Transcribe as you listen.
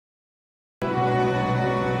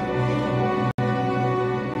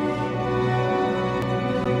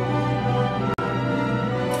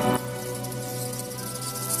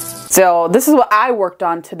So this is what I worked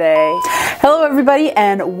on today. Hello everybody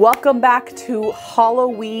and welcome back to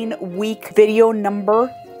Halloween week video number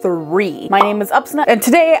 3. My name is Upsna and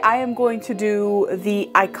today I am going to do the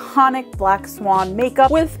iconic Black Swan makeup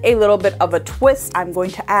with a little bit of a twist. I'm going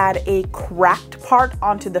to add a cracked part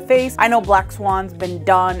onto the face. I know Black Swan's been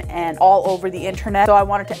done and all over the internet, so I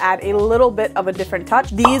wanted to add a little bit of a different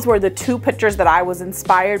touch. These were the two pictures that I was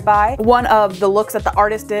inspired by. One of the looks that the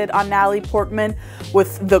artist did on Natalie Portman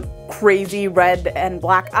with the crazy red and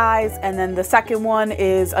black eyes, and then the second one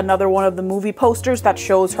is another one of the movie posters that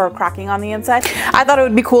shows her cracking on the inside. I thought it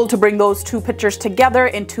would be cool to bring those two pictures together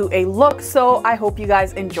into a look, so I hope you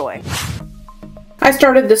guys enjoy. I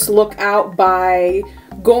started this look out by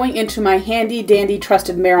going into my handy dandy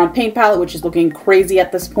trusted Mehron paint palette, which is looking crazy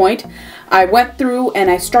at this point. I went through and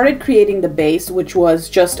I started creating the base, which was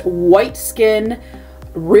just white skin,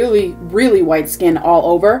 really white skin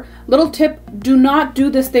all over. Little tip, do not do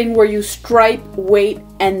this thing where you stripe, wait,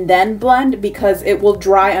 and then blend, because it will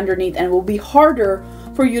dry underneath and it will be harder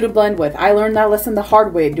for you to blend with. I learned that lesson the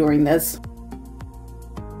hard way doing this.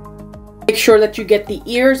 Make sure that you get the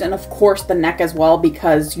ears and of course the neck as well,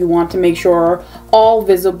 because you want to make sure all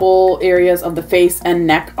visible areas of the face and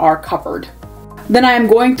neck are covered. Then I am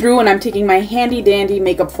going through and I'm taking my handy dandy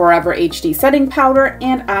Makeup Forever HD setting powder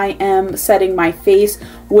and I am setting my face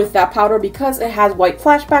with that powder because it has white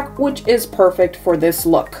flashback, which is perfect for this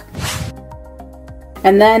look.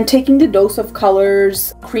 And then taking the Dose of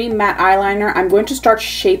Colors cream matte eyeliner, I'm going to start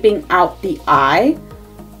shaping out the eye.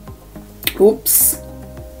 Oops,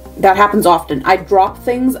 that happens often. I drop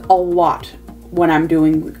things a lot when I'm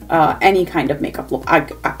doing any kind of makeup look.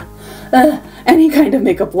 Any kind of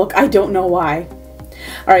makeup look, I don't know why.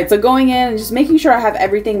 Alright, so going in and just making sure I have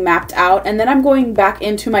everything mapped out, and then I'm going back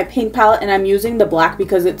into my paint palette and I'm using the black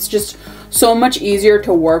because it's just so much easier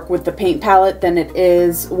to work with the paint palette than it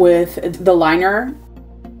is with the liner.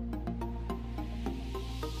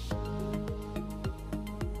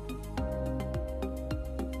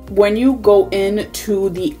 When you go into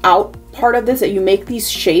the out part of this, you make these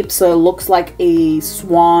shapes so it looks like a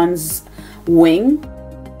swan's wing.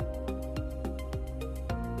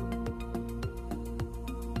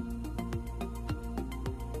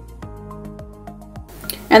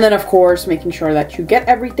 And then of course, making sure that you get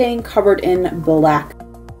everything covered in black.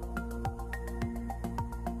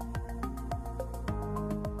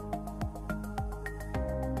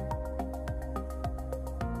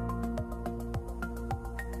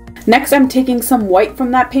 Next, I'm taking some white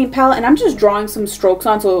from that paint palette and I'm just drawing some strokes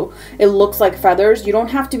on so it looks like feathers. You don't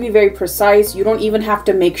have to be very precise. You don't even have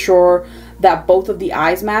to make sure that both of the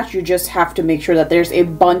eyes match. You just have to make sure that there's a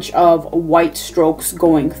bunch of white strokes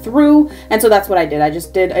going through. And so that's what I did. I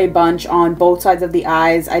just did a bunch on both sides of the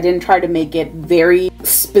eyes. I didn't try to make it very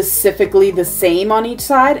specifically the same on each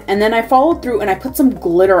side. And then I followed through and I put some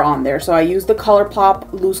glitter on there. So I used the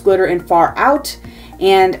ColourPop loose glitter in Far Out.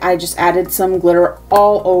 And I just added some glitter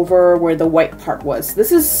all over where the white part was.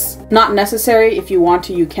 This is not necessary. If you want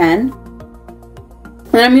to, you can.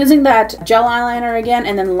 And I'm using that gel eyeliner again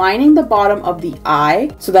and then lining the bottom of the eye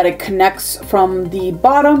so that it connects from the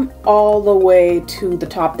bottom all the way to the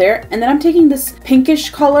top there. And then I'm taking this pinkish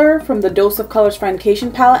color from the Dose of Colors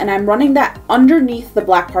Foundation palette and I'm running that underneath the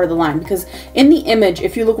black part of the line, because in the image,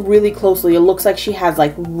 if you look really closely, it looks like she has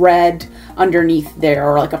like red underneath there,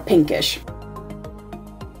 or like a pinkish.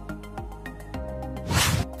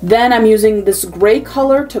 Then I'm using this gray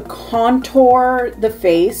color to contour the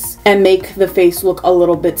face and make the face look a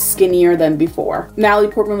little bit skinnier than before. Natalie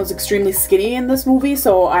Portman was extremely skinny in this movie,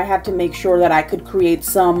 so I had to make sure that I could create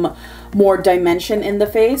some more dimension in the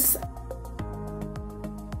face.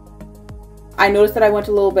 I noticed that I went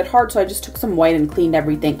a little bit hard, so I just took some white and cleaned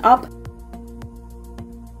everything up.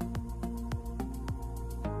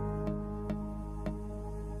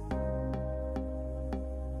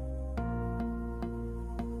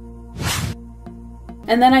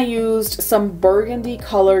 And then I used some burgundy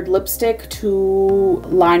colored lipstick to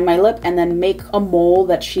line my lip and then make a mole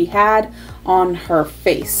that she had on her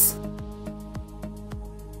face.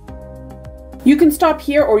 You can stop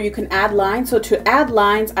here or you can add lines. So to add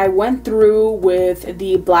lines, I went through with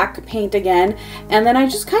the black paint again, and then I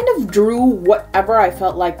just kind of drew whatever I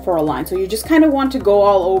felt like for a line. So you just kind of want to go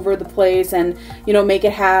all over the place and, you know, make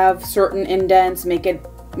it have certain indents, make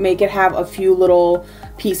it have a few little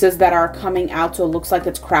pieces that are coming out so it looks like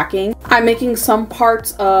it's cracking. I'm making some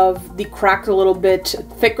parts of the crack a little bit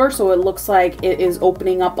thicker so it looks like it is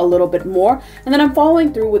opening up a little bit more, and then I'm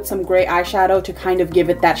following through with some gray eyeshadow to kind of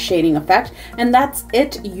give it that shading effect, and that's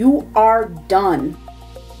it. You are done.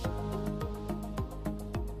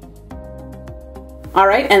 All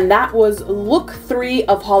right, and that was look 3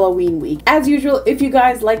 of Halloween week. As usual, if you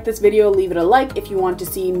guys like this video, leave it a like. If you want to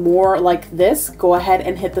see more like this, go ahead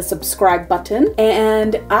and hit the subscribe button,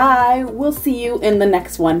 and I will see you in the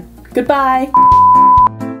next one. Goodbye.